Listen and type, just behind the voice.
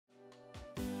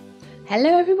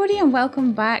Hello everybody and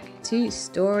welcome back to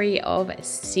Story of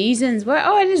Seasons, where,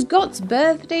 it is Got's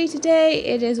birthday today.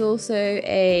 It is also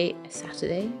a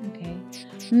Saturday, okay.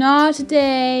 Not a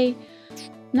day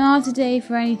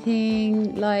for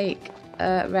anything like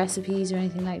recipes or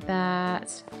anything like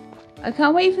that. I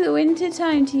can't wait for the winter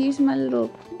time to use my little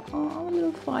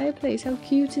fireplace. How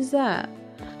cute is that?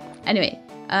 Anyway,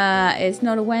 it's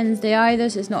not a Wednesday either,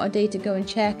 so it's not a day to go and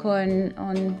check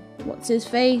on what's his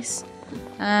face.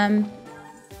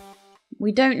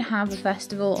 We don't have a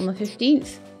festival on the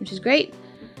 15th, which is great.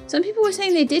 Some people were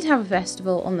saying they did have a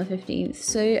festival on the 15th,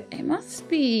 so it must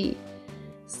be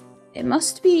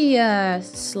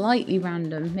slightly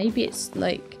random. Maybe it's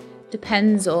like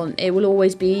depends on. It will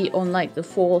always be on like the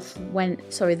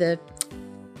the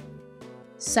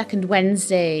second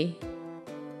Wednesday.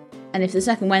 And if the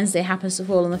second Wednesday happens to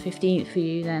fall on the 15th for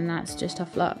you, then that's just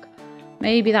tough luck.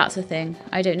 Maybe that's a thing.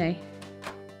 I don't know.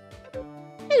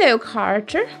 Hello,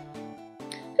 Carter.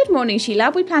 Good morning,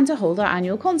 She-Lab. We plan to hold our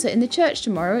annual concert in the church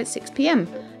tomorrow at 6 p.m.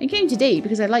 I came today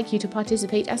because I'd like you to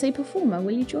participate as a performer.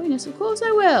 Will you join us? Of course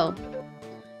I will.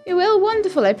 You will?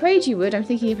 Wonderful. I prayed you would. I'm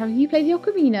thinking of having you play the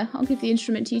ocarina. I'll give the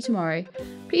instrument to you tomorrow.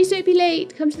 Please don't be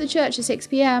late. Come to the church at 6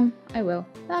 p.m. I will.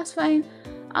 That's fine.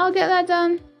 I'll get that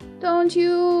done. Don't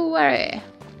you worry.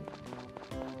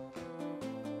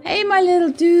 Hey, my little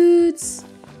dudes.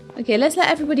 Okay, let's let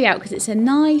everybody out because it's a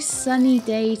nice sunny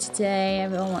day today.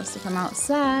 Everyone wants to come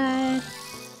outside.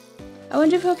 I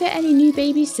wonder if I'll get any new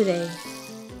babies today.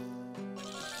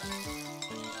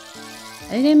 I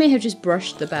think I may have just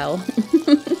brushed the bell.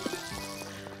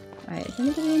 Right, is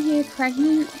anybody in here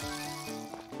pregnant?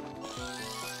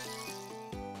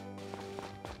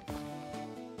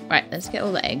 Right, let's get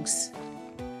all the eggs.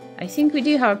 I think we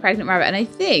do have a pregnant rabbit, and I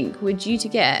think we're due to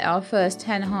get our first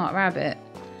 10-heart rabbit.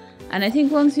 And I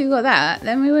think once we've got that,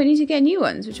 then we won't need to get new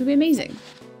ones, which will be amazing.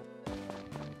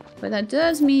 But that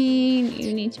does mean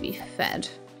you need to be fed.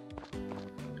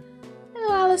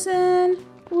 Hello, Allison.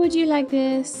 Would you like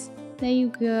this? There you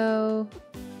go.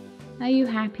 Are you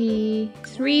happy?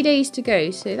 3 days to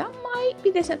go, so that might be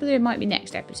this episode, it might be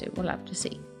next episode. We'll have to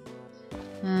see.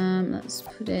 Let's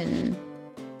put in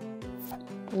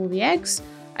all the eggs.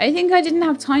 I think I didn't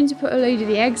have time to put a load of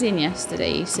the eggs in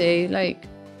yesterday, so like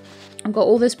I've got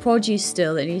all this produce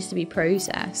still that needs to be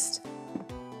processed.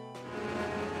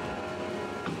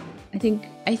 I think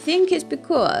it's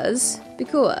because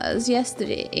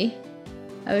yesterday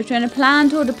I was trying to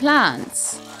plant all the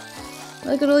plants.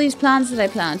 Look at all these plants that I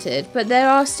planted, but there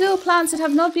are still plants that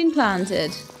have not been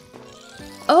planted.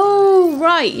 Oh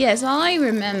right, yes, I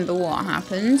remember what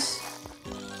happened.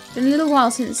 It's been a little while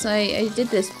since I did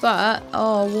this, but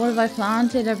oh, what have I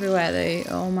planted everywhere though?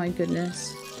 Oh my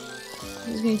goodness.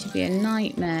 It's going to be a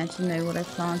nightmare to know what I've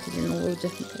planted in all the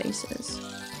different places.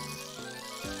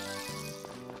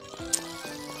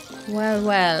 Well,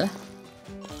 well.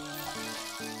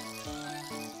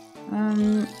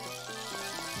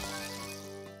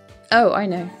 Oh, I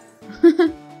know.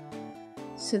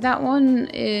 So that one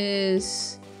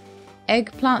is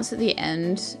eggplants at the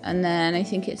end, and then I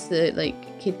think it's the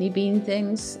like kidney bean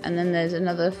things, and then there's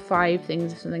another 5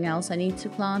 things of something else I need to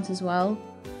plant as well.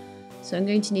 So I'm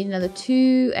going to need another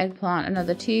 2 eggplant,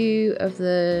 another 2 of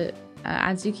the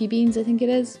adzuki beans, I think it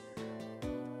is.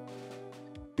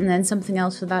 And then something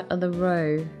else for that other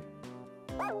row.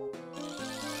 Do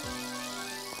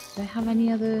I have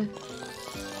any other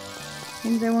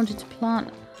things I wanted to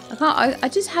plant? I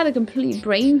just had a complete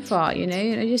brain fart, you know?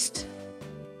 I just...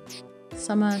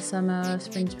 Summer, spring, summer.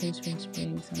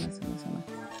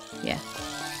 Yeah.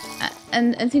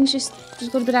 And things just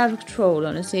got a bit out of control,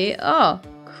 honestly. Oh!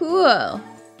 Cool.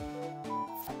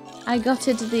 I got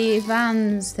it the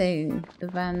Vans thing. The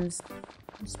Vans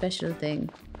special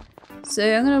thing. So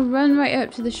I'm going to run right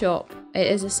up to the shop. It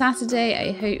is a Saturday.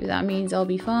 I hope that means I'll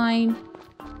be fine.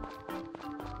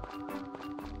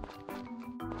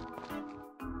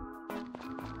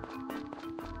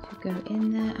 To go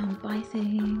in there and buy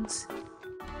things.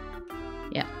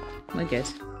 Yeah, we're good.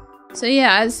 So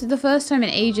yeah, it's the first time in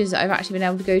ages that I've actually been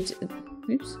able to go to...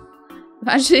 Oops.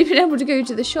 I've actually been able to go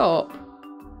to the shop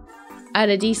at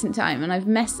a decent time, and I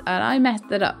messed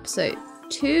that up. So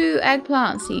 2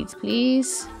 eggplant seeds,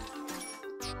 please.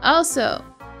 Also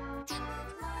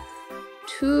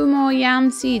 2 more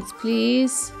yam seeds,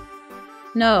 please.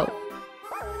 No,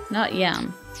 not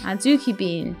yam. Adzuki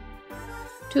bean.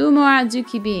 2 more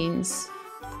adzuki beans.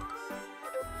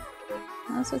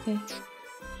 That's okay.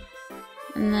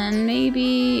 And then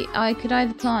maybe I could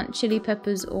either plant chili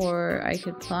peppers or I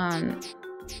could plant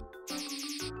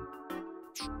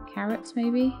carrots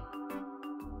maybe.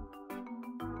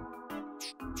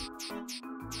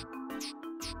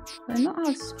 Do I not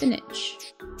have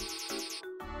spinach?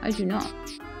 I do not.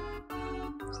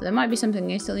 So there might be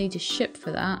something I still need to ship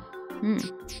for that.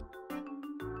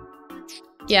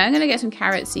 Yeah, I'm going to get some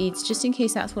carrot seeds just in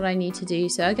case that's what I need to do.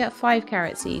 So I get 5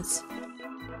 carrot seeds.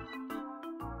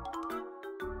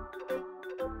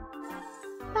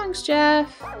 Thanks,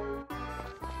 Jeff.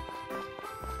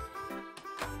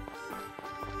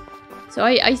 So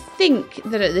I think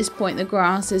that at this point the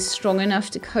grass is strong enough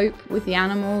to cope with the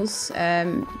animals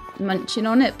munching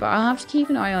on it, but I'll have to keep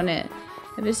an eye on it.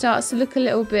 If it starts to look a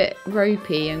little bit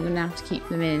ropey, I'm going to have to keep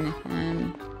them in.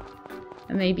 And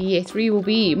maybe year 3 will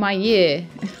be my year.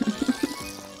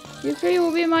 Year 3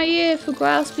 will be my year for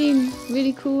grass being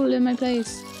really cool in my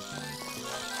place.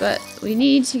 But we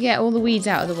need to get all the weeds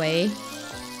out of the way.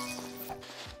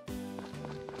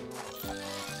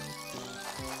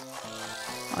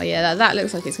 Oh yeah, that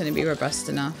looks like it's going to be robust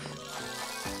enough.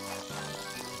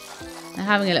 They're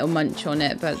having a little munch on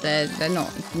it, but they're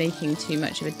not making too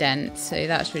much of a dent, so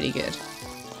that's really good.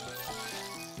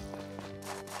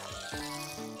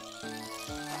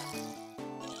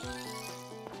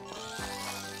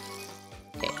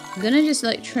 Okay, I'm going to just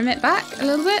like trim it back a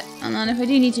little bit, and then if I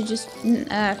do need to just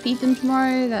feed them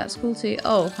tomorrow, that's cool too.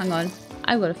 Oh, hang on.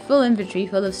 I've got a full inventory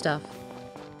full of stuff.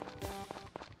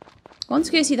 I want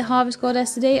to go see the Harvest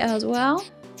Goddess today as well.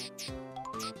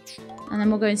 And then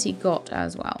we'll go and see Got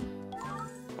as well.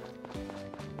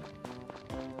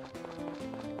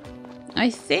 I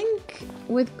think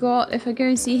with Got, if I go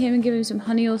and see him and give him some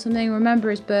honey or something, remember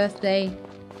his birthday.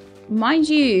 Mind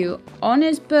you, on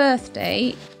his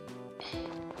birthday,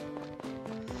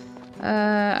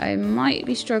 I might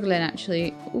be struggling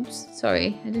actually. Oops,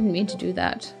 sorry, I didn't mean to do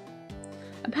that.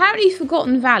 Apparently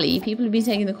Forgotten Valley, people have been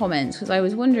saying in the comments because I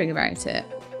was wondering about it.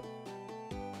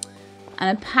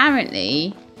 And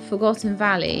apparently Forgotten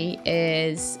Valley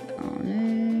is... oh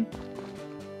no.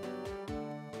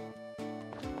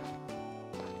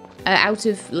 Out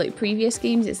of like previous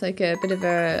games, it's like a bit of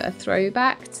a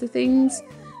throwback to things.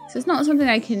 So it's not something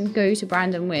I can go to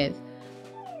Brandon with.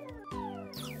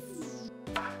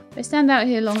 If I stand out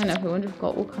here long enough, I wonder if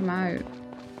Got will come out.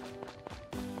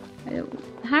 I don't...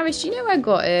 Harris, do you know where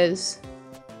Got is?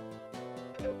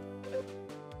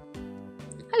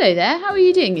 Hello there, how are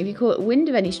you doing? Have you caught wind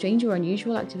of any strange or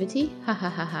unusual activity? Ha ha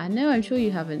ha ha, no, I'm sure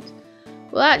you haven't.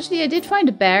 Well, actually, I did find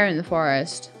a bear in the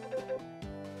forest.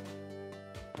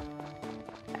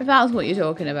 If that's what you're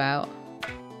talking about.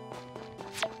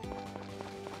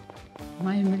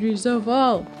 My inventory is so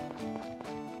full.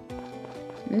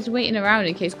 I'm just waiting around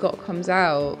in case Got comes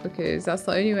out, because that's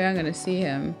the only way I'm going to see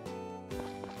him.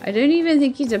 I don't even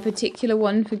think he's a particular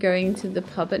one for going to the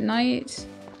pub at night.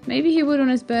 Maybe he would on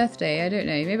his birthday, I don't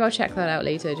know. Maybe I'll check that out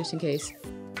later, just in case.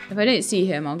 If I don't see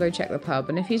him, I'll go check the pub,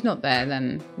 and if he's not there,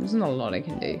 then there's not a lot I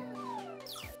can do.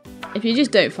 If you just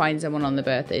don't find someone on the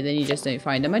birthday, then you just don't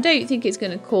find them. I don't think it's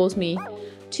going to cause me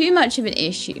too much of an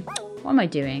issue. What am I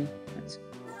doing? That's...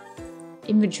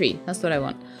 inventory, that's what I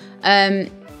want.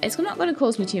 It's not going to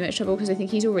cause me too much trouble because I think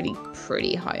he's already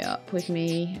pretty high up with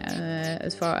me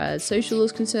as far as social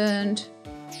is concerned.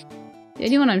 The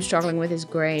only one I'm struggling with is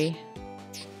Grey.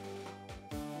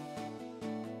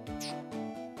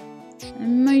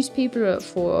 And most people are at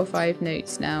 4 or 5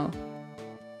 notes now.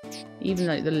 Even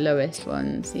like the lowest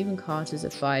ones. Even Carter's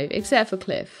at 5, except for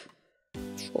Cliff.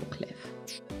 Poor Cliff.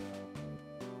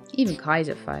 Even Kai's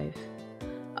at 5.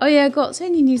 Oh yeah, Got's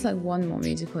only needs like 1 more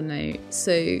musical note.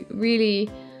 So really...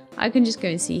 I can just go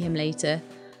and see him later.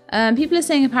 People are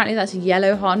saying apparently that's a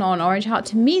yellow heart, not an orange heart.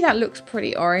 To me, that looks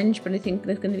pretty orange, but I think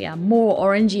there's going to be a more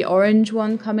orangey orange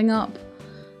one coming up.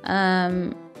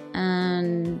 And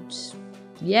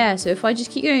yeah, so if I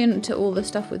just keep going into all the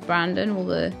stuff with Brandon, all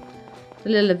the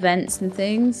little events and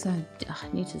things, I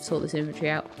need to sort this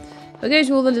inventory out. If I go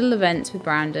to all the little events with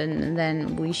Brandon, and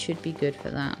then we should be good for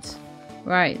that.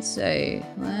 Right, so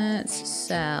let's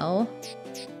sell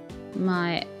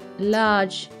my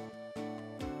large...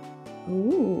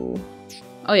 ooh.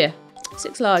 Oh yeah,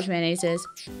 6 large mayonnaises,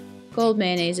 gold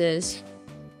mayonnaises,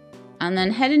 and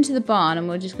then head into the barn and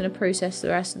we're just going to process the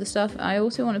rest of the stuff. I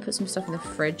also want to put some stuff in the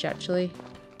fridge actually.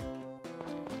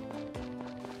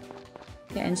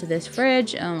 Get into this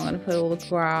fridge and we're going to put all the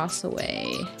grass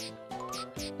away.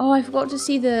 Oh, I forgot to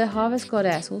see the Harvest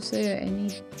Goddess. Also, I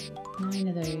need 9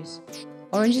 of those.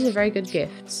 Oranges are very good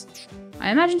gifts.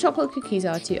 I imagine chocolate cookies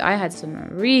are too. I had some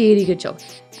really good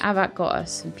chocolate. Avat got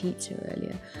us some pizza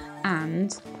earlier.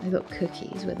 And I got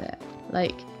cookies with it.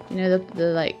 Like, you know, the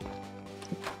like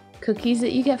cookies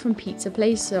that you get from pizza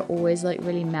place are always like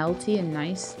really melty and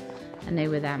nice. And they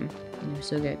were them. And they were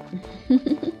so good.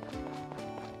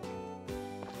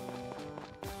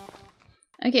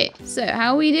 Okay, so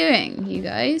how are we doing, you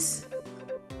guys?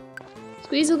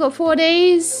 Squeezel got 4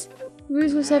 days.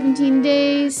 Ruth got 17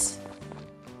 days.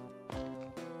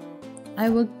 I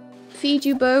will feed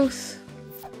you both.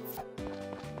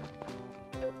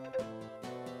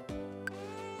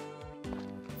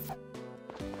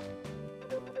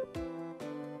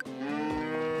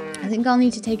 I think I'll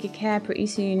need to take a care pretty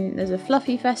soon. There's a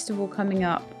fluffy festival coming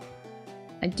up.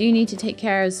 I do need to take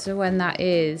care as to when that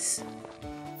is.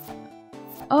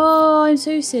 Oh, I'm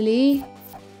so silly.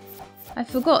 I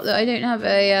forgot that I don't have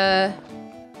a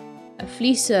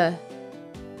fleecer.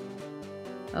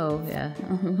 Oh, yeah.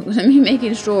 Let me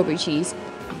making strawberry cheese.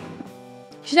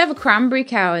 You should have a cranberry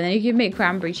cow and then you can make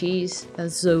cranberry cheese.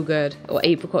 That's so good. Or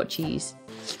apricot cheese.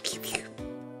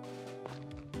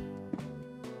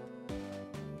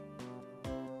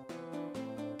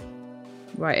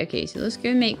 Right, okay, so let's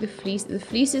go make the fleece. The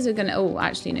fleeces are gonna... Oh,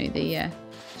 actually, no, the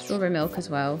strawberry milk as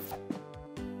well.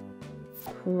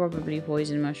 Probably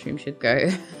poison mushroom should go.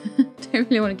 Don't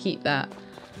really want to keep that.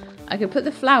 I could put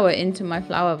the flour into my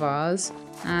flower vase.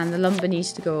 And the lumber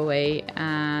needs to go away.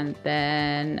 And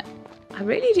then... I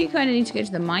really do kind of need to go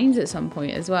to the mines at some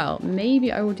point as well.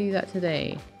 Maybe I will do that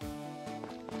today.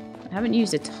 I haven't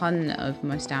used a ton of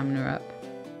my stamina up.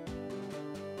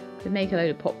 Could make a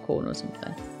load of popcorn or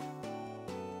something.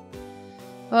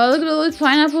 Oh, look at all those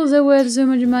pineapples. They're worth so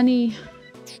much money.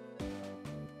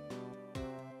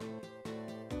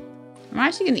 I'm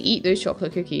actually going to eat those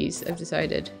chocolate cookies, I've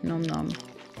decided. Nom nom.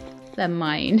 They're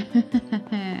mine.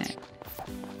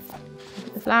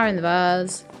 Put the flour in the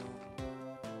vase.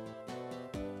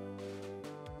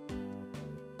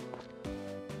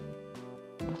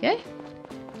 Okay.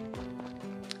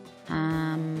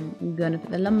 I'm going to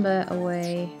put the lumber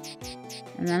away.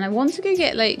 And then I want to go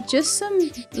get, like, just some,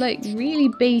 like, really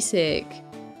basic...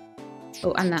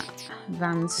 Oh, and that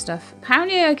van stuff.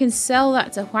 Apparently I can sell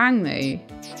that to Huang, though.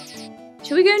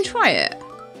 Shall we go and try it?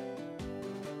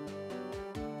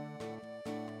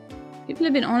 People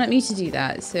have been on at me to do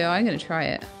that, so I'm going to try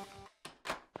it.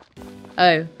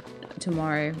 Oh,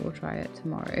 tomorrow. We'll try it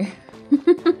tomorrow.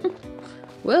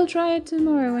 We'll try it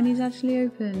tomorrow when he's actually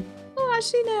open. Oh,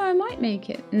 actually, no, I might make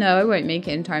it. No, I won't make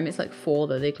it in time. It's like 4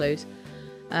 that they close.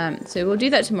 So we'll do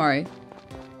that tomorrow.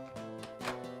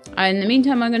 In the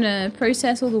meantime, I'm going to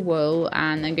process all the wool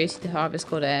and then go see the Harvest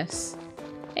Goddess.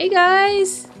 Hey,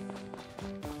 guys!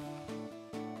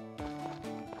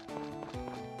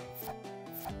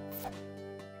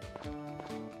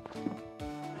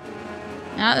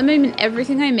 Now, at the moment,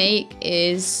 everything I make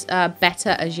is better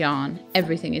as yarn.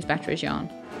 Everything is better as yarn.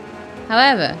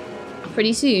 However,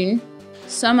 pretty soon,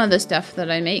 some other stuff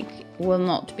that I make will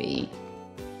not be.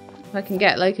 If I can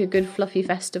get like a good fluffy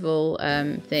festival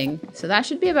thing. So that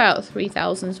should be about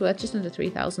 3,000's worth, just under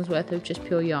 3,000's worth of just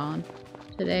pure yarn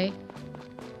today.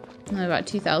 No, about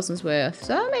 2,000's worth.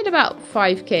 So I made about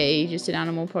 5k just in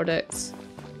animal products.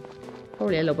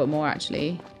 Probably a little bit more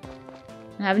actually.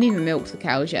 I haven't even milked the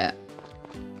cows yet.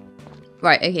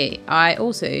 Right, okay. I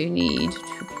also need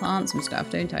to plant some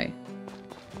stuff, don't I?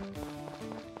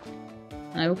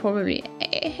 And I will probably...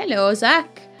 Hello,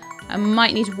 Zach! I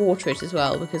might need to water it as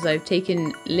well because I've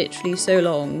taken literally so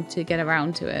long to get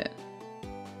around to it.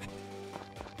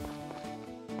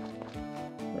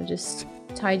 We'll just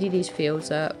tidy these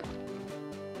fields up.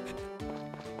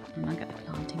 And I'll get the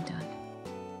planting done.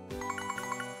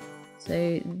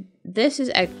 So this is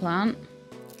eggplant.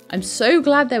 I'm so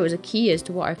glad there was a key as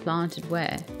to what I planted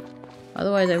where.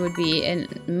 Otherwise I would be in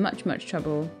much, much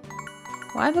trouble.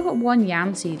 Why have I got 1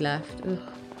 yam seed left? Ugh.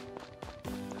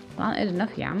 Planted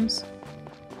enough yams.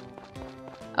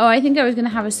 Oh, I think I was going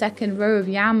to have a second row of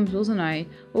yams, wasn't I?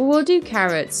 Well, we'll do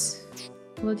carrots.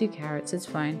 We'll do carrots, it's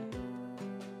fine.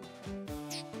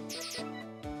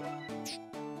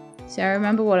 See, I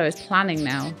remember what I was planning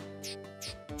now.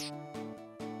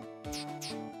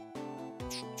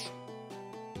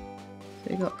 So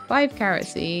we've got 5 carrot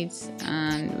seeds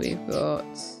and we've got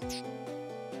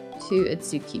 2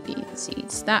 Adzuki bean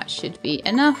seeds. That should be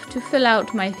enough to fill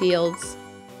out my fields.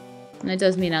 And it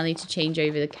does mean I'll need to change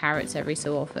over the carrots every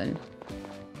so often.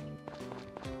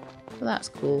 Well, that's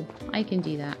cool. I can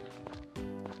do that.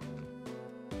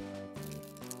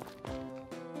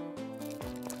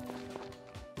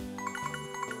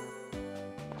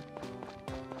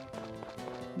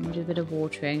 I'll do a bit of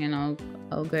watering and I'll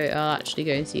actually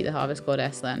go and see the Harvest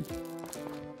Goddess then.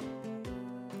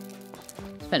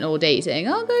 Spent all day saying,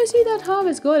 I'll go see that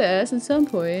Harvest Goddess at some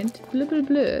point. Blah blah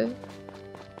blah.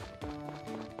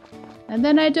 And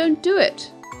then I don't do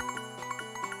it.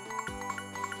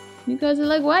 You guys are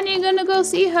like, when are you gonna go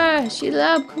see her?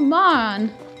 Sheila, come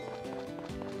on.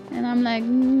 And I'm like,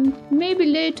 maybe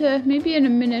later, maybe in a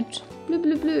minute. Blue,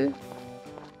 blue, blue.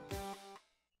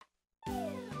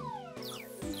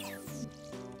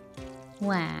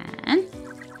 One.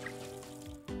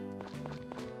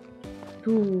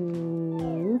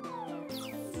 Two.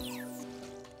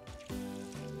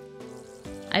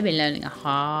 I've been learning a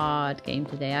hard game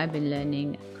today. I've been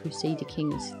learning Crusader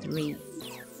Kings 3.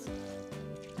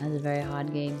 That's a very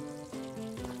hard game.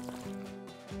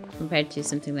 Compared to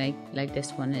something like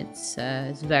this one, it's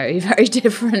very, very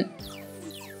different.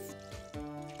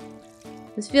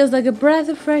 This feels like a breath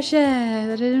of fresh air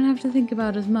that I don't have to think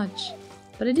about as much.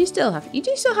 But you do still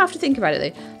have to think about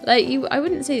it though. Like I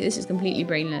wouldn't say this is completely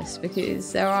brainless,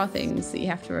 because there are things that you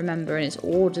have to remember, and it's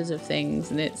orders of things,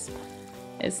 and it's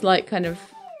like kind of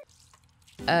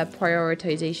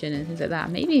prioritization and things like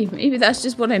that. Maybe that's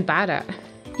just what I'm bad at.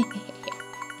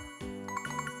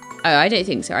 Oh, I don't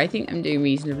think so. I think I'm doing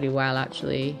reasonably well,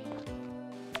 actually.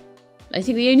 I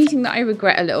think the only thing that I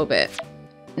regret a little bit,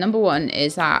 number one,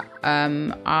 is that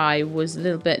I was a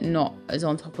little bit not as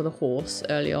on top of the horse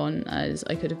early on as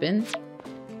I could have been.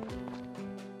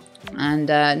 And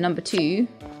number two,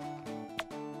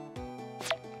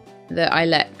 that I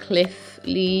let Cliff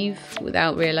leave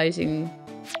without realising.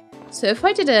 So if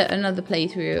I did another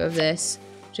playthrough of this,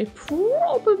 which I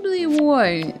probably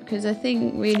won't, because I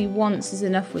think really once is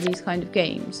enough with these kind of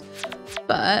games.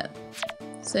 But,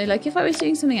 so like if I was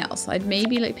doing something else, I'd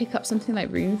maybe like pick up something like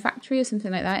Rune Factory or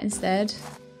something like that instead.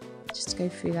 Just to go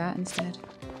through that instead.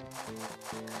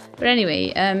 But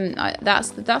anyway, that's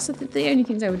the only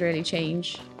things I would really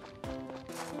change.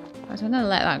 I'm going to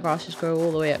let that grass just grow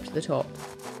all the way up to the top.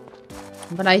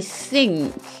 But I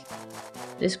think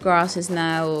this grass is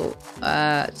now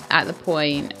at the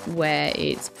point where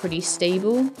it's pretty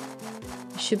stable.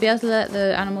 You should be able to let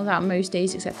the animals out most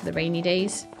days except for the rainy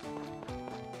days.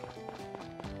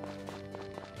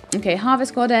 Okay,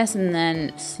 Harvest Goddess and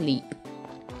then sleep.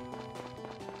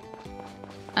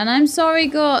 And I'm sorry,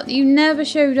 God, you never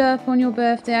showed up on your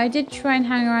birthday. I did try and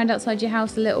hang around outside your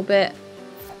house a little bit.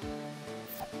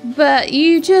 But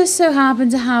you just so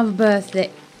happened to have a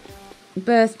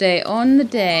birthday on the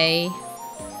day.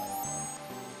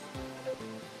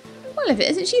 Well, if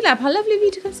it isn't Sheelab, how lovely of you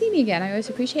to come see me again. I always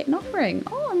appreciate an offering.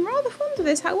 Oh, I'm rather fond of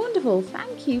this. How wonderful.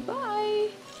 Thank you. Bye.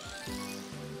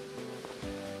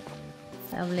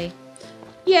 Lovely.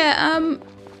 Yeah,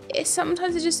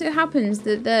 sometimes it just so happens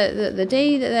that the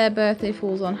day that their birthday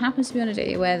falls on happens to be on a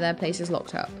day where their place is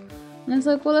locked up. And it's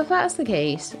like, well, if that's the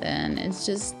case, then it's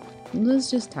just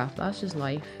tough. That's just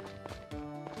life.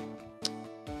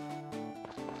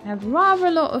 I have rather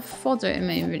a lot of fodder in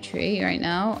my inventory right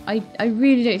now. I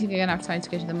really don't think I'm going to have time to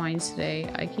go to the mines today.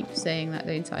 I keep saying that,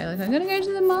 don't I? Like, I'm going to go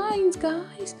to the mines,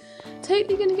 guys.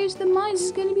 Totally going to go to the mines.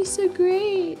 It's going to be so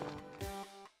great.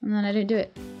 And then I don't do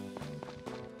it.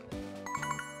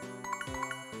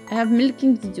 I have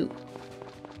milking to do.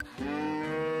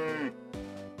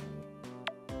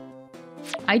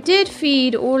 I did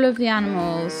feed all of the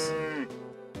animals.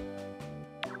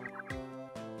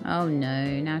 Oh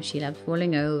no, now Sheelab's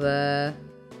falling over.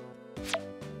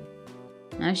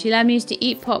 Now Sheelab needs to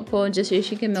eat popcorn just so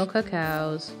she can milk her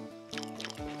cows.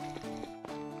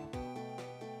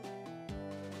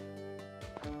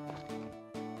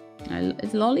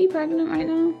 Is Lolly pregnant right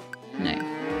now?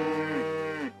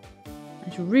 No.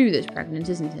 It's Rue that's pregnant,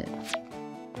 isn't it?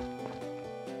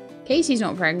 Casey's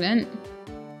not pregnant.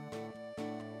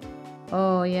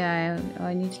 Oh yeah,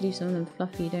 I need to leave some of them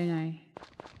fluffy, don't I?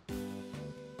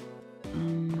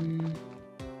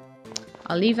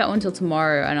 I'll leave that one till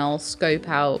tomorrow and I'll scope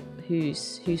out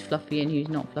who's fluffy and who's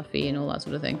not fluffy and all that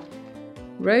sort of thing.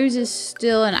 Rose is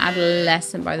still an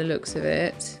adolescent by the looks of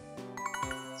it.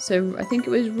 So I think it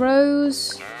was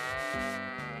Rose,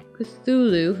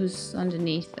 Cthulhu, who's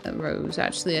underneath Rose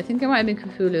actually. I think it might have been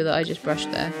Cthulhu that I just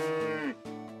brushed there.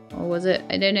 Or was it?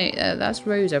 I don't know. That's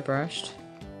Rose I brushed.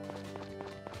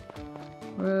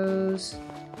 Rose.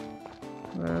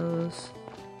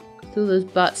 Cthulhu's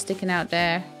butt sticking out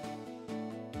there.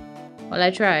 Well, I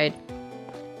tried.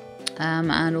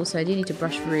 And also I do need to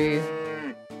brush Rue.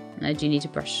 And I do need to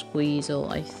brush Squeezel,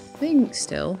 I think,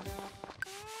 still.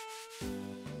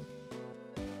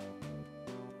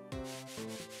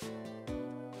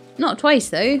 Not twice,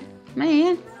 though.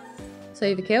 Man. It's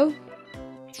overkill.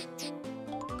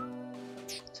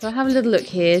 So I'll have a little look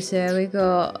here. So we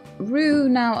got Rue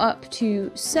now up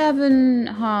to 7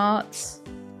 hearts.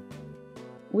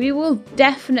 We will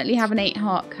definitely have an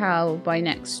 8-heart cow by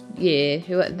next year.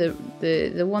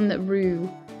 The one that Rue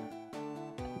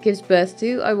gives birth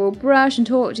to. I will brush and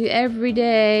talk to every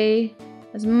day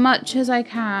as much as I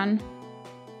can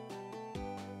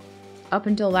up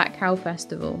until that cow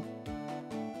festival.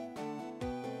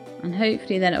 And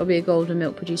hopefully then it'll be a golden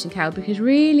milk producing cow, because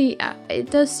really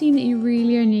it does seem that you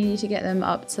really only need to get them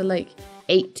up to like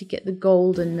 8 to get the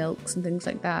golden milks and things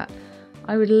like that.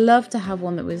 I would love to have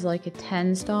one that was like a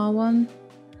 10-star one,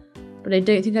 but I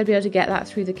don't think I'd be able to get that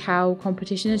through the cow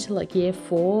competition until like year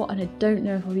 4, and I don't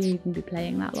know if I'll even be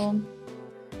playing that long.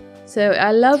 So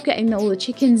I love getting all the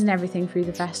chickens and everything through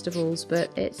the festivals,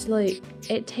 but it's like,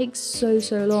 it takes so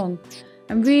long.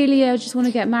 And really, I just want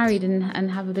to get married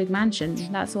and have a big mansion.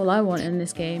 That's all I want in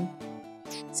this game.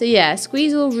 So yeah,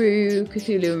 Squeezle, Roo,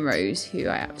 Cthulhu and Rose, who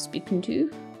I am speaking to.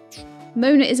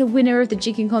 Mona is a winner of the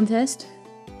jigging contest.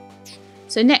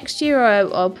 So next year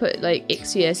I'll put like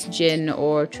Ixius, Jin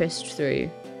or Trist through.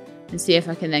 And see if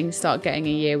I can then start getting a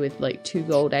year with like 2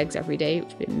 gold eggs every day,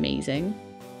 which would be amazing.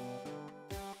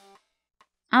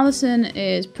 Alison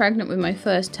is pregnant with my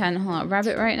first 10-heart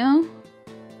rabbit right now,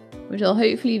 which I'll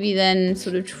hopefully be then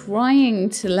sort of trying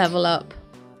to level up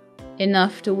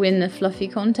enough to win the fluffy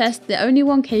contest. The only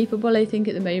one capable, I think,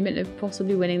 at the moment of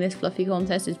possibly winning this fluffy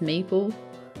contest is Maple.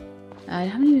 I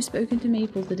haven't even spoken to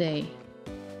Maple today.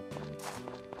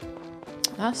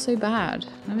 That's so bad.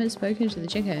 I haven't spoken to the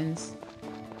chickens.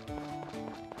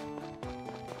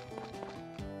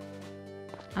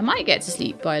 I might get to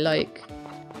sleep by like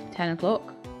 10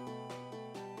 o'clock.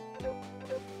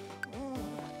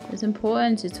 It's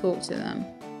important to talk to them.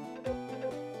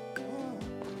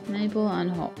 Mabel and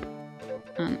Hop.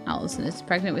 And Alison is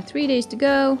pregnant with 3 days to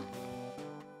go.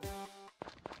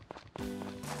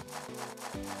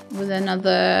 With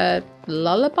another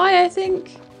lullaby, I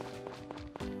think.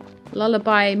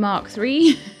 Lullaby Mark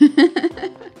 3.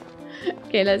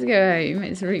 Okay, let's go home.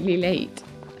 It's really late.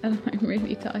 And I'm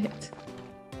really tired.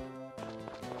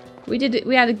 We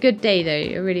had a good day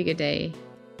though, a really good day.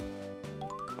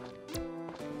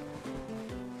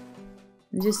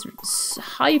 I'm just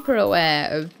hyper aware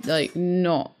of like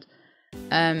not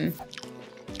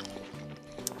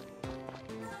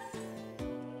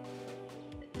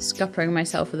scuppering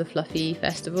myself for the Fluffy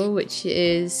Festival, which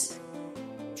is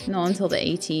not until the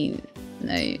 18th,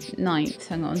 no, 9th,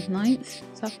 hang on, 9th?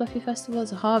 Is that Fluffy Festival?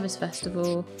 It's a Harvest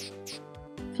Festival.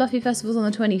 Fluffy Festival's on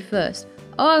the 21st.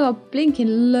 Oh, I got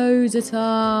blinking loads of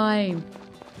time.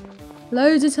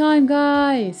 Loads of time,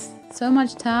 guys. So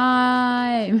much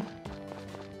time.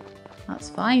 That's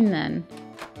fine then.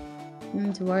 Don't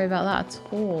need to worry about that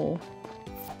at all.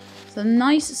 It's a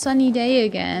nice sunny day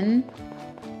again.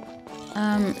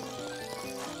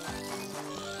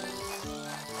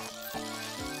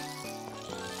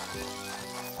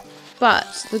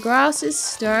 But the grass is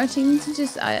starting to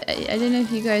just, I don't know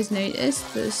if you guys noticed,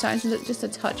 but it's starting to look just a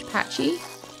touch patchy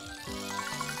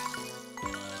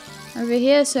over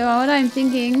here. So what I'm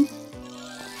thinking,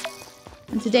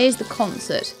 and today is the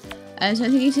concert, and so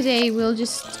I'm thinking today we'll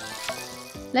just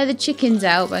let the chickens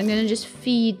out, but I'm going to just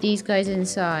feed these guys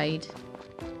inside.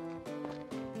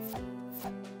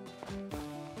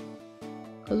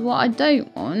 Because what I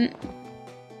don't want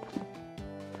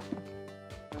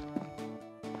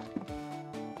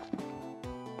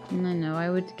no, I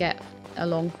would get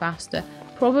along faster.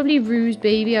 Probably Roo's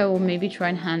baby I will maybe try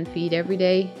and hand feed every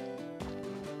day.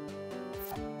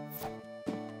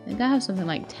 I think I have something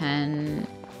like 10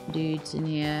 dudes in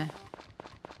here.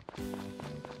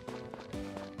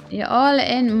 You're all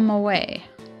in my way.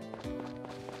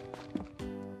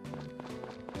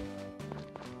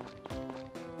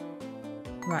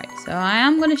 Right, so I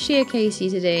am going to shear Casey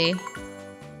today.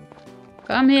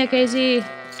 Come here, Casey.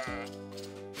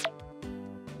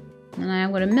 And I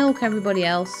am going to milk everybody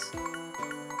else.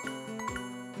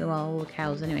 Well, all the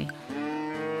cows anyway.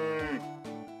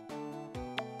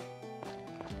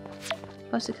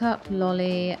 Buttercup,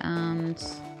 Lolly, and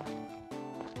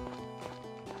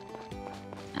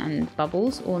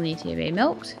Bubbles all need to be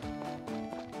milked.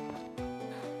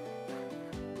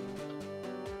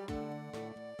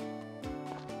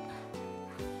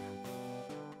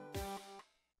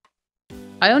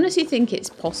 I honestly think it's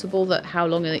possible that how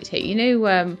long it takes, you know,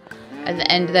 at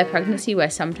the end of their pregnancy where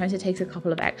sometimes it takes a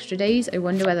couple of extra days. I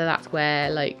wonder whether that's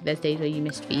where, like, there's days where you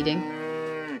missed feeding.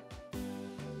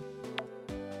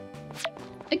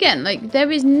 Again, like,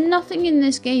 there is nothing in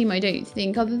this game, I don't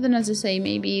think, other than, as I say,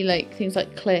 maybe, like, things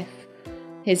like Cliff,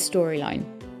 his storyline.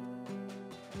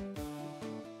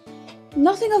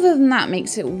 Nothing other than that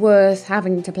makes it worth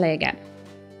having to play again.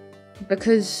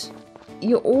 Because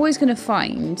you're always going to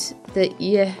find that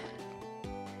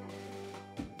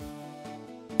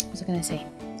what was I going to say?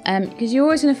 Because you're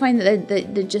always going to find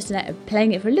that just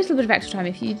playing it for a little bit of extra time,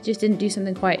 if you just didn't do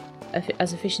something quite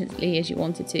as efficiently as you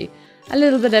wanted to, a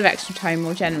little bit of extra time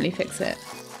will generally fix it.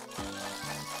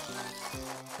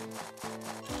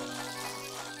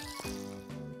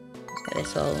 Let's Get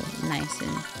this all nice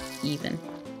and even.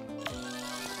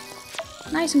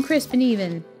 Nice and crisp and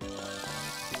even.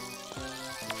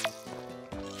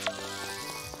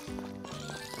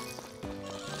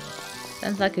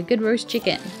 Sounds like a good roast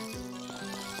chicken.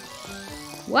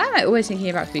 Why am I always thinking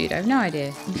about food? I have no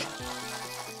idea.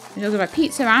 We're talking about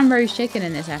pizza and roast chicken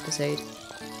in this episode.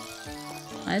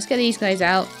 Right, let's get these guys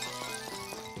out.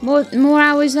 More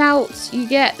hours out you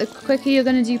get, the quicker you're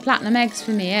going to do platinum eggs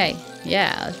for me, eh?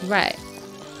 Yeah, that's right.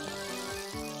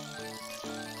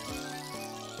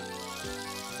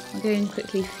 I'll go and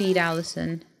quickly feed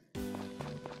Alison.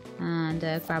 And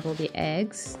grab all the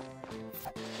eggs.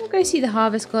 We'll go see the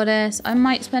Harvest Goddess. I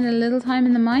might spend a little time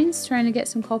in the mines trying to get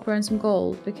some copper and some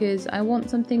gold. Because I want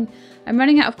something... I'm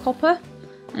running out of copper.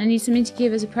 And I need something to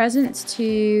give as a present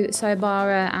to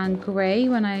Saibara and Gray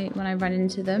when I run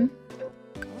into them.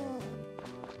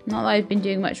 Not that I've been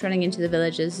doing much running into the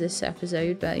villagers this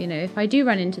episode, but you know, if I do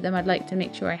run into them, I'd like to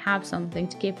make sure I have something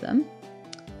to give them.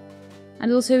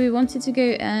 And also we wanted to go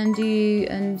and do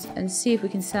and see if we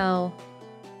can sell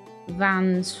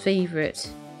Van's favourite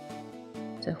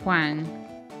to Huang.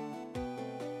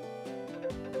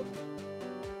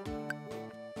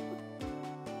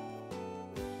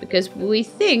 Because we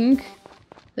think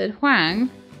that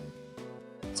Huang...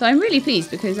 So I'm really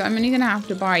pleased because I'm only going to have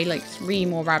to buy like 3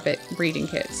 more rabbit breeding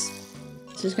kits.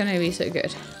 This is going to be so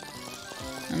good.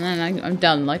 And then I'm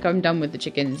done. Like, I'm done with the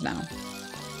chickens now.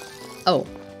 Oh.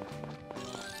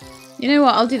 You know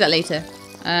what? I'll do that later.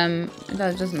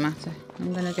 That doesn't matter.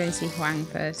 I'm going to go and see Huang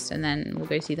first. And then we'll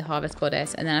go see the Harvest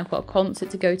Goddess. And then I've got a concert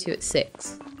to go to at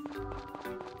 6.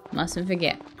 Mustn't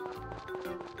forget.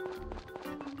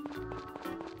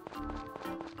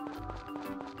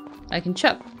 I can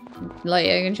chuck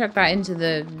that into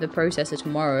the processor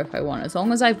tomorrow if I want. As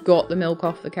long as I've got the milk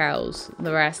off the cows,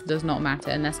 the rest does not matter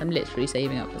unless I'm literally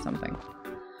saving up for something.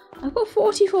 I've got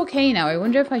 44k now. I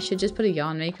wonder if I should just put a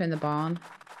yarn maker in the barn.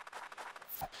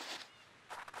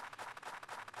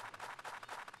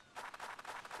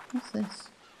 What's this?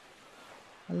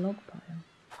 A log pile.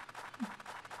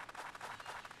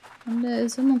 And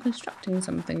there's someone constructing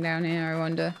something down here, I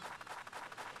wonder.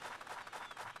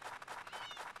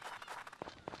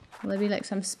 Will there be like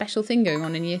some special thing going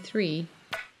on in year 3?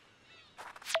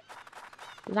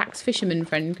 Lax fisherman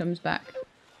friend comes back.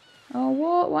 Oh,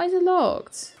 what? Why is it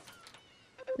locked?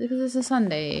 Because it's a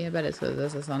Sunday. I bet it's because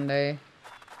it's a Sunday.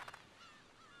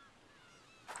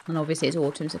 And obviously it's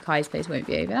autumn, so Kai's place won't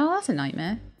be open. Oh, that's a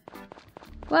nightmare.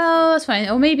 Well, that's fine.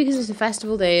 Or maybe because it's a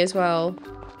festival day as well.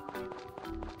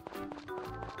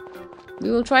 We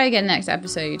will try again next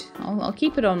episode. I'll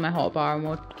keep it on my hotbar and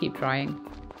we'll keep trying.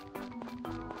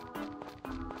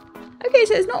 Okay,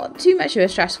 so it's not too much of a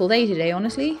stressful day today,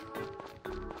 honestly.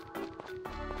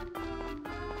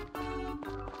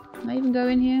 Can I even go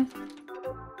in here?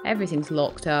 Everything's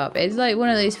locked up. It's like one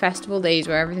of those festival days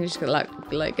where everything just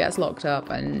like gets locked up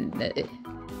and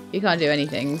you can't do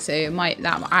anything. So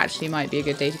that actually might be a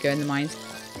good day to go in the mines.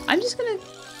 I'm just gonna...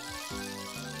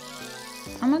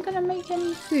 Am I gonna make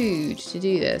any food to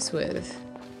do this with?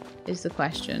 Is the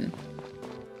question.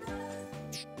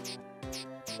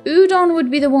 Udon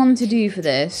would be the one to do for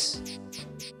this.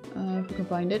 If we can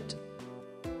find it.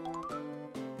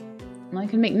 And I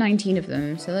can make 19 of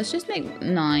them. So let's just make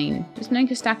 9. Just make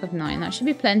a stack of 9. That should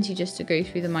be plenty just to go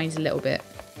through the mines a little bit.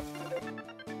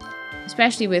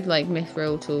 Especially with like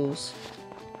mithril tools.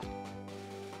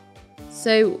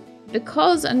 So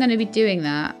because I'm going to be doing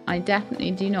that, I definitely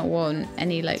do not want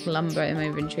any like lumber in my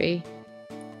inventory.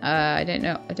 I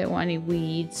don't want any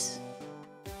weeds.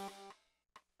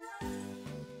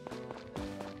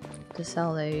 To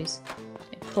sell those.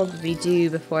 I probably do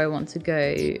before I want to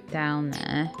go down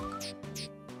there. I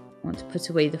want to put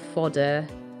away the fodder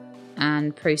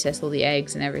and process all the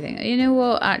eggs and everything. You know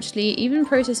what, actually, even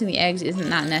processing the eggs isn't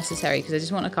that necessary because I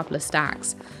just want a couple of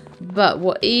stacks. But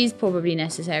what is probably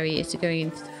necessary is to go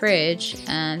into the fridge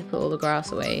and put all the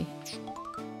grass away.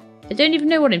 I don't even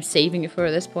know what I'm saving it for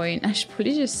at this point. I should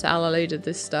probably just sell a load of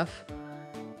this stuff.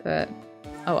 But,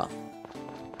 oh well.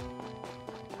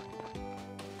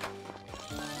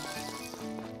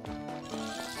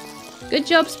 Good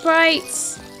job,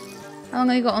 sprites! How long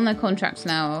have they got on their contracts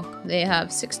now? They have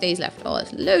 6 days left. Oh,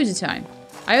 that's loads of time.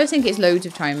 I always think it's loads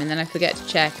of time and then I forget to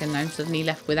check and I'm suddenly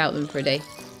left without them for a day.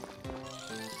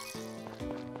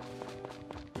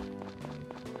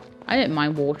 I don't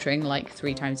mind watering like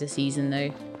 3 times a season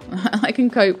though. I can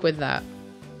cope with that.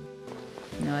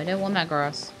 No, I don't want that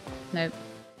grass. Nope.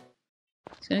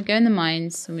 It's gonna go in the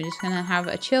mines and we're just gonna have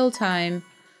a chill time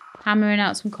hammering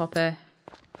out some copper.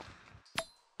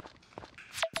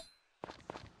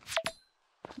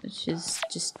 which is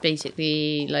just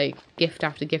basically like gift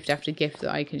after gift after gift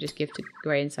that I can just give to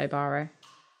Grey and Saibara.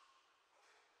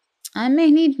 I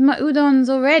may need my udons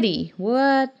already.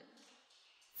 What?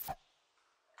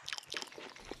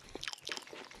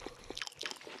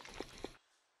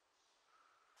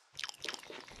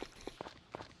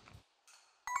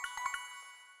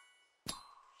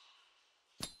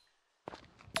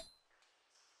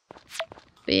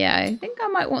 But yeah, I think I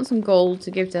might want some gold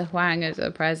to give to Huang as a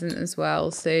present as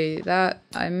well. So that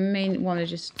I may want to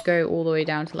just go all the way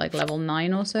down to like level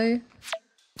 9 or so.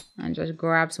 And just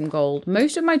grab some gold.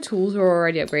 Most of my tools are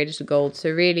already upgraded to gold. So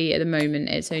really at the moment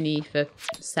it's only for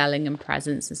selling and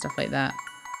presents and stuff like that.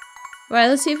 Right,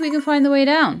 let's see if we can find the way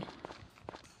down.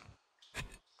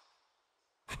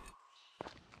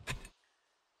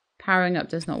 Powering up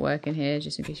does not work in here,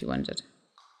 just in case you wondered.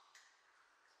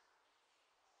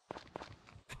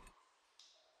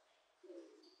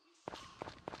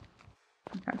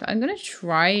 In fact, I'm going to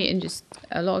try and just...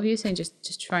 A lot of you are saying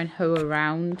just try and hoe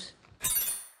around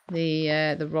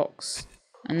the rocks.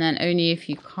 And then only if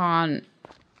you can't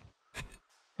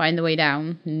find the way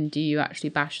down do you actually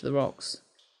bash the rocks.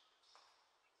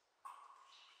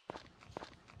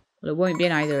 Well, it won't be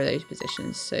in either of those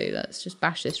positions. So let's just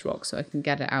bash this rock so I can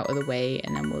get it out of the way.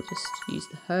 And then we'll just use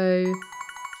the hoe.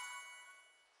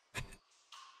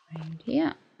 Around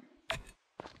here.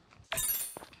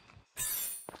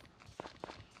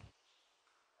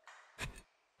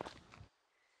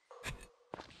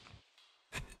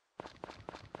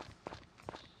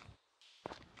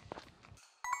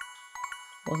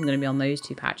 Wasn't going to be on those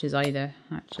two patches either,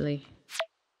 actually.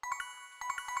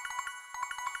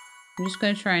 I'm just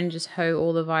going to try and just hoe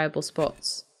all the viable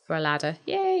spots for a ladder.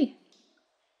 Yay!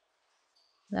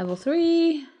 Level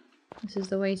 3. This is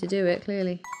the way to do it,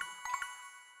 clearly.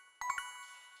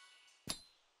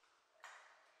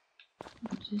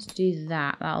 Just do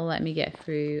that. That'll let me get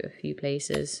through a few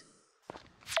places.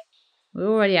 We're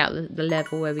already at the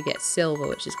level where we get silver,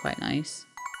 which is quite nice.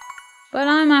 But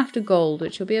I'm after gold,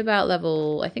 which will be about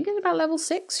level... I think it's about level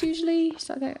 6 usually.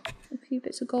 Start out a few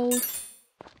bits of gold.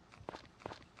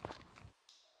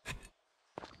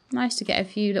 Nice to get a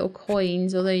few little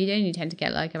coins, although you only tend to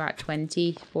get like about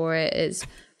 20 for it. It's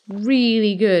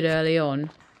really good early on.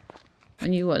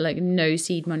 When you've got like no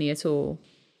seed money at all.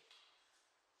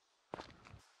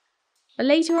 But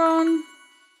later on,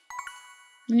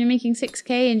 when you're making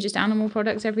 6k in just animal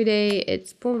products every day,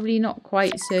 it's probably not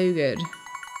quite so good.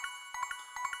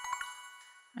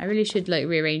 I really should like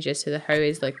rearrange this so the hoe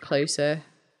is like closer.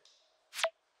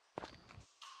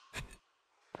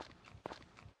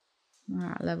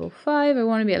 We're at level 5. I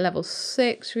want to be at level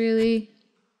 6 really.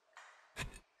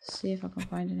 Let's see if I can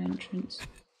find an entrance.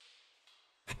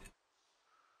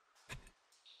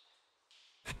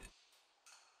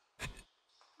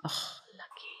 Oh,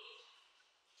 lucky.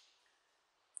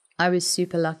 I was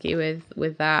super lucky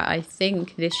with that. I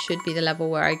think this should be the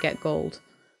level where I get gold.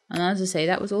 And as I say,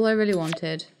 that was all I really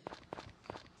wanted.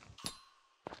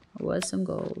 Was some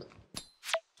gold.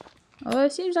 Although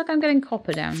it seems like I'm getting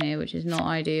copper down here, which is not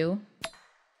ideal.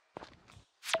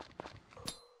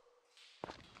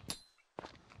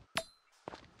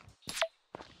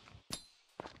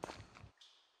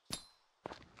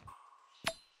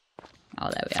 Oh,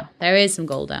 there we are. There is some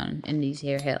gold down in these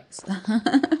here hills.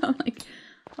 I'm like,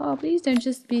 oh, please don't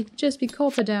just be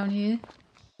copper down here.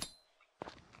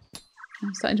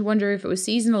 I'm starting to wonder if it was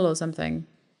seasonal or something.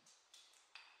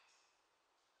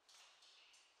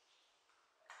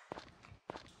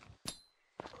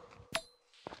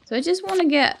 So I just want to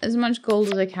get as much gold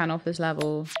as I can off this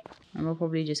level. And we'll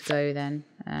probably just go then.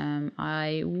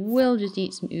 I will just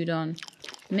eat some udon.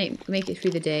 Make it through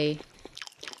the day.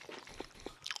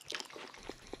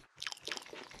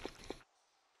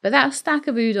 But that stack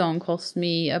of udon cost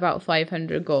me about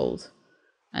 500 gold.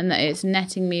 And that it's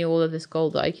netting me all of this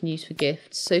gold that I can use for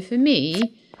gifts. So for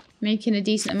me, making a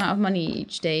decent amount of money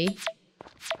each day.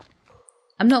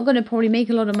 I'm not going to probably make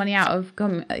a lot of money out of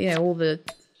all the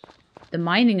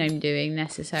mining I'm doing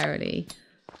necessarily.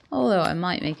 Although I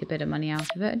might make a bit of money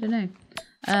out of it, I don't know.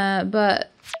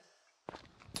 But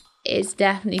it's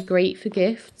definitely great for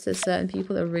gifts. There's certain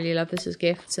people that really love this as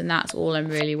gifts. And that's all I'm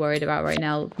really worried about right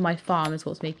now. My farm is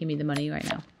what's making me the money right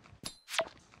now.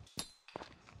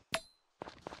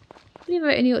 I believe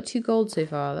I only got 2 gold so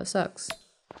far. That sucks.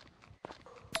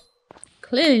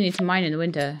 Clearly need to mine in the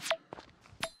winter.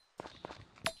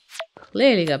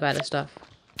 Clearly got better stuff.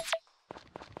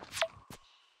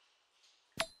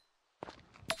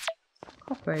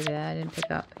 Copper over there I didn't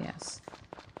pick up. Yes.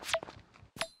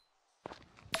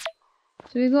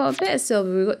 So we've got a bit of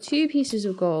silver. We've got 2 pieces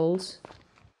of gold.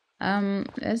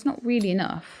 There's not really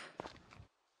enough.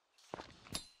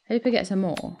 Hope I get some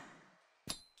more.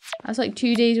 That's like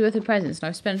 2 days worth of presents and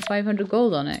I've spent 500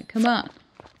 gold on it. Come on.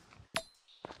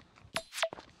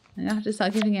 I'm gonna have to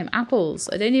start giving him apples.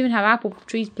 I don't even have apple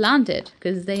trees planted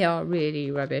because they are really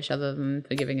rubbish other than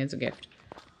for giving as a gift.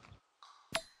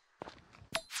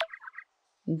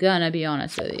 Gonna be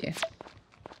honest with you.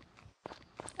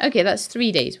 Okay, that's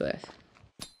 3 days worth.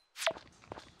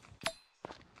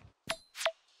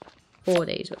 4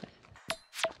 days worth.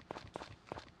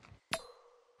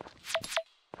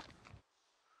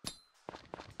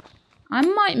 I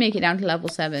might make it down to level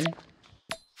 7.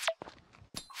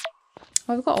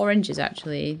 Oh, I've got oranges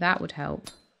actually. That would help.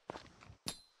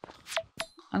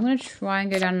 I'm going to try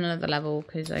and go down another level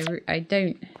because I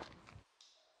don't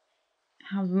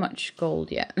have much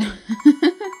gold yet.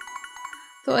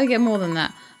 Thought I'd get more than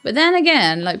that. But then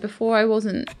again, like before I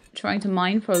wasn't trying to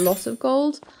mine for a lot of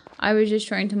gold. I was just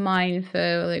trying to mine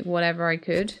for like whatever I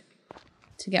could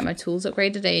to get my tools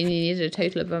upgraded. I needed a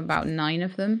total of about 9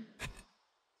 of them.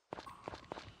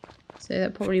 So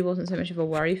that probably wasn't so much of a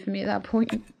worry for me at that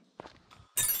point.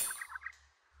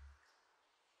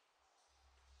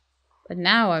 But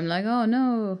now I'm like, oh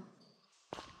no.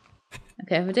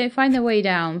 Okay, if I don't find the way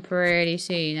down pretty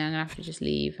soon, I'm going to have to just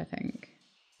leave, I think.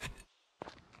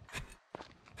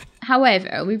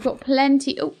 However, we've got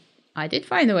plenty... Oh, I did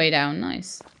find the way down.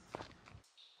 Nice.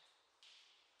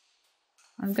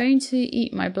 I'm going to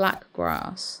eat my black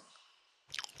grass.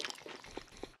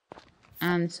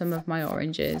 And some of my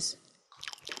oranges.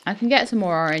 I can get some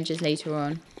more oranges later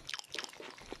on.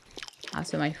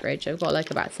 That's in my fridge. I've got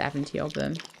like about 70 of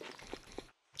them.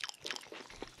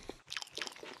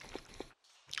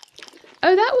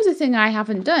 Oh, that was a thing I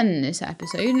haven't done in this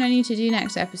episode, and I need to do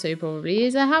next episode probably,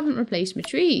 is I haven't replaced my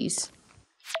trees.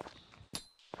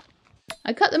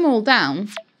 I cut them all down.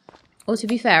 Or to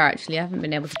be fair, actually, I haven't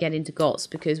been able to get into GOTS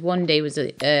because one day was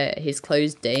his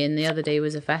closed day and the other day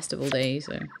was a festival day,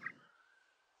 so...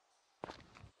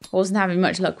 I wasn't having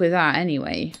much luck with that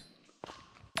anyway.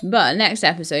 But next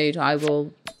episode, I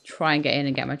will try and get in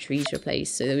and get my trees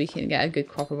replaced so that we can get a good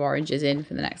crop of oranges in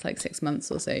for the next like 6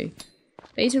 months or so.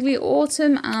 Basically,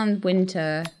 autumn and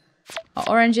winter are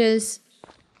oranges.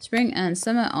 Spring and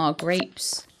summer are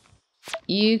grapes.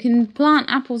 You can plant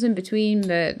apples in between,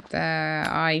 but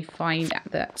I find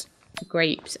that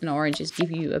grapes and oranges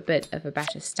give you a bit of a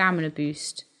better stamina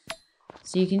boost.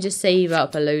 So you can just save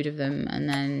up a load of them and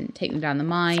then take them down the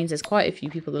mines. There's quite a few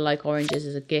people that like oranges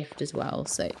as a gift as well.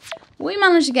 So we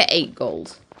managed to get 8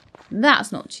 gold.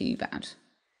 That's not too bad.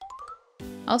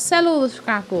 I'll sell all the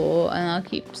scrap ore and I'll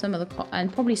keep some of the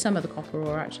and probably some of the copper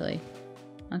ore actually.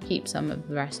 I'll keep some of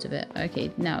the rest of it.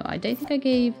 Okay, no, I don't think I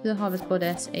gave the Harvest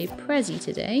Goddess a prezi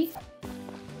today.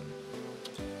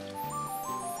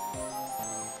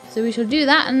 So we shall do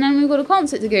that and then we've got a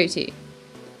concert to go to.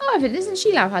 Oh, if it isn't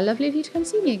Sheila, how lovely of you to come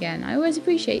see me again. I always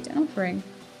appreciate an offering.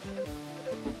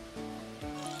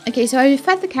 Okay, so I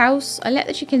fed the cows. I let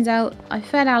the chickens out. I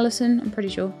fed Alison, I'm pretty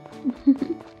sure.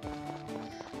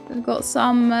 We've got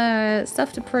some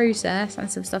stuff to process and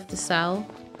some stuff to sell.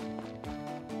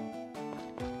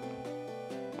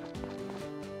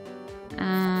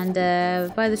 And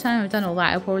by the time I've done all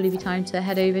that, it'll probably be time to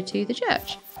head over to the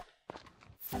church.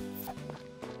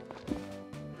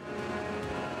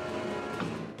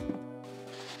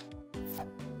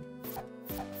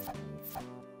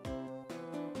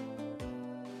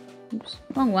 Oops,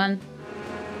 wrong one.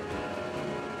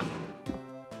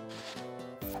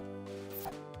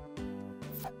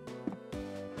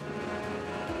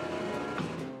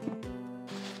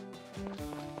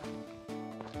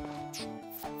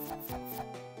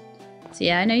 So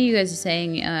yeah, I know you guys are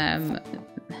saying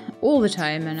all the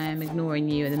time, and I am ignoring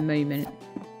you at the moment.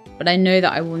 But I know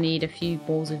that I will need a few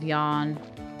balls of yarn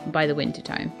by the winter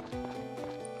time.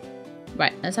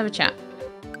 Right, let's have a chat.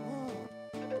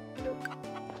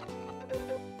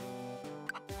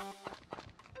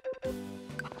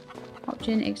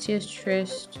 Option, Ixios,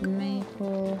 Trist,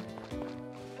 Maple,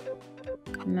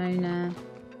 Mona.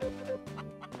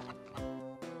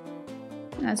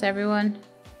 That's everyone.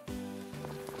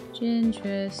 Gin,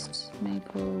 Trist,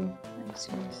 Maple,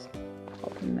 Ixios,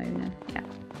 Hop and Mona. Yeah.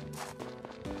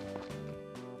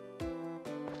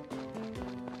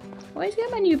 Where's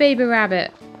my new baby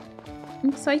rabbit? I'm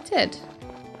excited.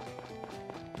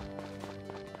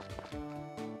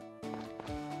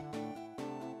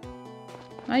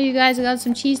 Oh, you guys, I got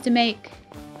some cheese to make.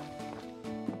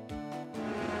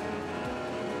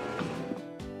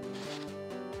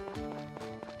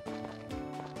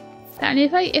 And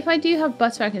if I do have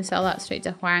butter, I can sell that straight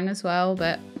to Huang as well.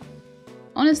 But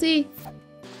honestly,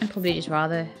 I'd probably just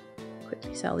rather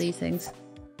quickly sell these things.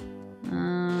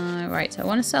 Right, so I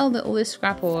want to sell all this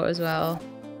scrap ore as well.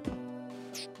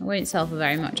 I won't sell for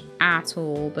very much at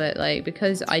all, but like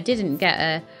because I didn't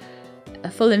get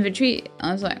a full inventory,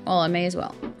 I was like, well, I may as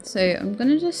well. So I'm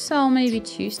gonna just sell maybe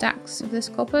 2 stacks of this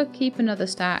copper, keep another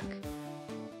stack,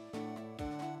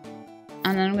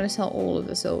 and then I'm gonna sell all of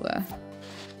the silver.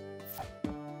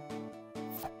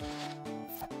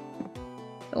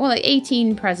 Well, like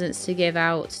 18 presents to give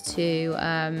out to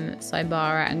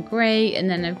Saibara and Gray, and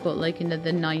then I've got like another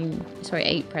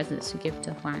 8 presents to give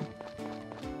to Huang.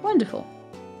 Wonderful.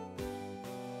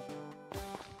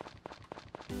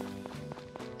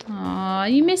 Aw, are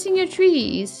you missing your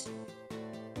trees?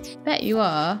 Bet you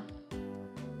are.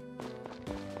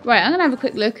 Right, I'm gonna have a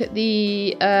quick look at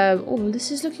the. Oh,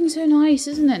 this is looking so nice,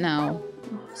 isn't it now?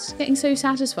 Oh, it's getting so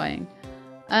satisfying.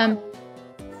 The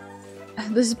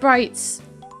sprites.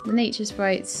 The nature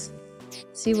sprites.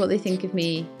 See what they think of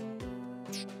me.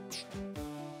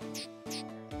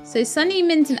 So Sunny,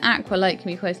 Mint and Aqua like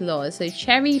me quite a lot. So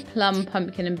cherry, plum,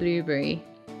 pumpkin and blueberry.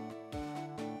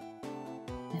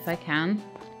 If I can.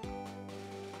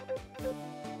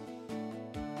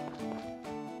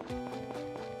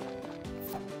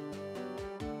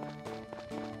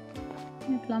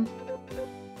 No plum.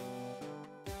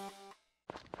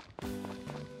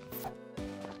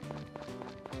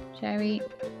 Cherry.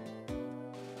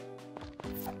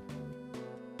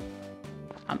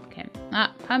 Pumpkin.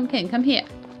 Ah, pumpkin, come here.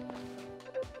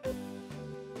 There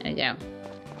we go.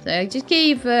 So I just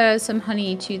gave some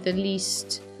honey to the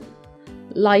least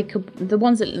the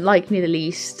ones that like me the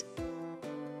least.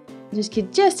 Just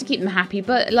to keep them happy,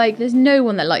 but like there's no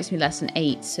one that likes me less than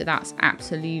 8, so that's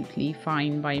absolutely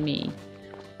fine by me.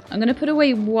 I'm gonna put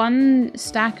away 1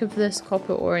 stack of this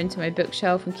copper ore into my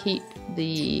bookshelf and keep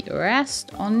the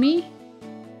rest on me.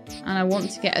 And I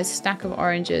want to get a stack of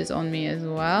oranges on me as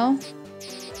well.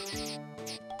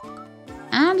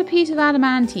 And a piece of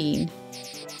adamantine.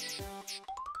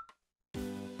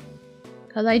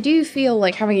 Because I do feel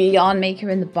like having a yarn maker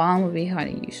in the barn would be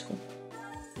kind of useful.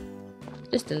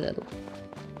 Just a little.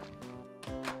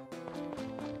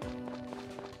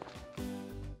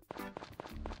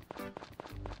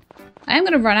 I am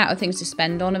going to run out of things to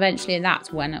spend on eventually, and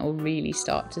that's when it will really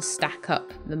start to stack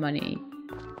up the money.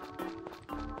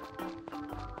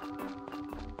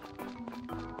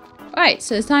 Right,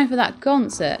 so it's time for that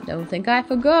concert. Don't think I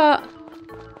forgot.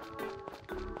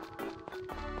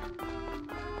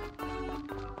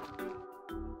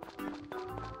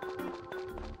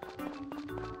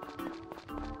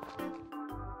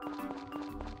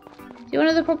 See, one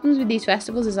of the problems with these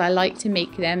festivals is I like to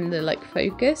make them the like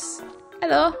focus.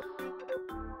 Hello.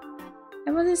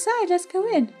 Everyone's inside, let's go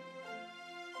in.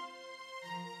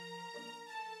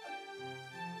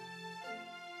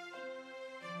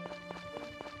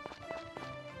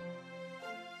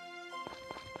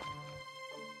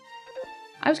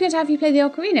 I was going to have you play the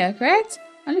Ocarina, correct?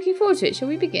 I'm looking forward to it. Shall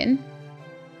we begin?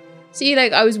 See,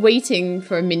 like, I was waiting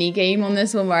for a mini game on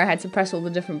this one where I had to press all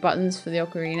the different buttons for the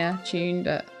Ocarina tune,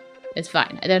 but it's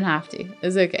fine. I don't have to.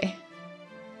 It's okay.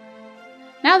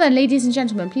 Now then, ladies and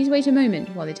gentlemen, please wait a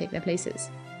moment while they take their places.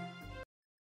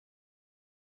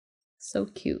 So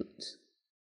cute.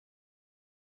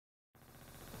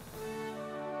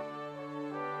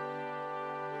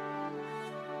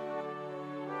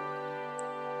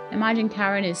 Imagine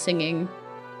Karen is singing.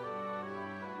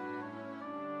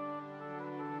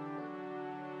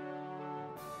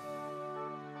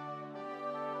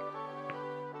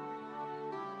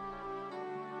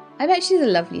 I bet she's a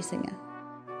lovely singer.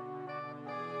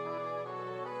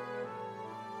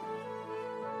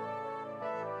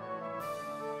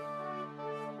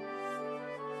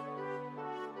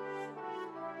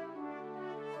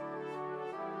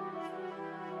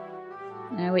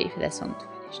 Now wait for their song to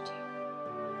finish too.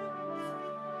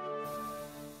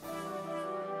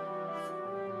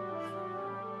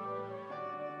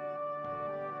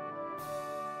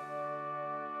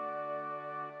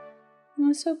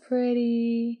 Oh, so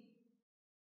pretty.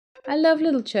 I love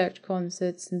little church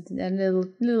concerts and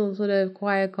little sort of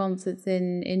choir concerts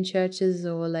in churches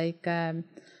or like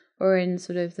or in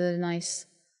sort of the nice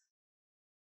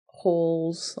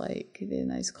halls, like the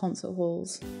nice concert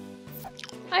halls.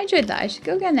 I enjoyed that. I should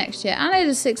go again next year. And it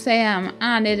is 6 AM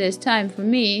and it is time for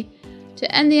me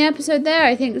to end the episode there,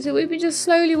 I think. So we've been just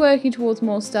slowly working towards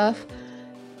more stuff.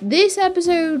 This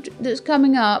episode that's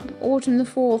coming up, autumn the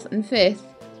 4th and 5th,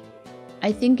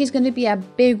 I think is going to be a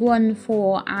big one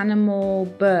for animal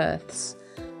births.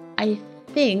 I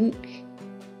think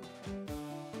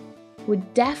we're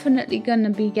definitely going to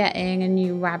be getting a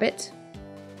new rabbit.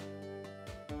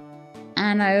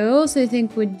 And I also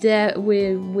think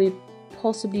we're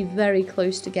possibly very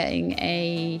close to getting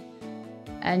a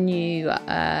a new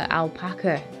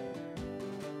alpaca.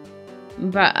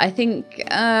 But I think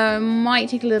might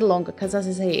take a little longer because, as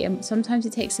I say, sometimes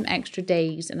it takes some extra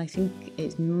days, and I think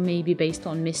it's maybe based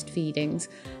on missed feedings.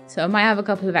 So I might have a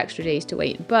couple of extra days to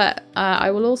wait. But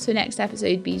I will also next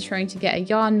episode be trying to get a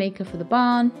yarn maker for the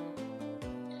barn.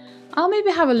 I'll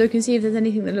maybe have a look and see if there's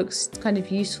anything that looks kind of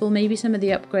useful. Maybe some of the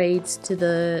upgrades to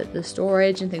the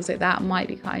storage and things like that might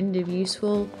be kind of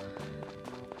useful.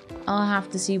 I'll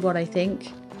have to see what I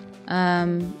think.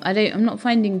 I'm not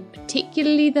finding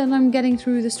particularly that I'm getting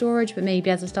through the storage, but maybe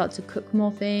as I start to cook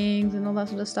more things and all that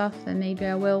sort of stuff, then maybe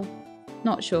I will.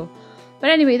 Not sure. But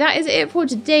anyway, that is it for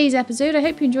today's episode. I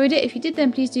hope you enjoyed it. If you did,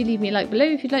 then please do leave me a like below.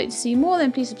 If you'd like to see more,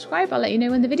 then please subscribe. I'll let you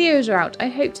know when the videos are out. I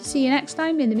hope to see you next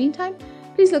time. In the meantime,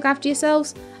 please look after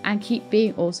yourselves and keep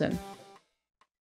being awesome.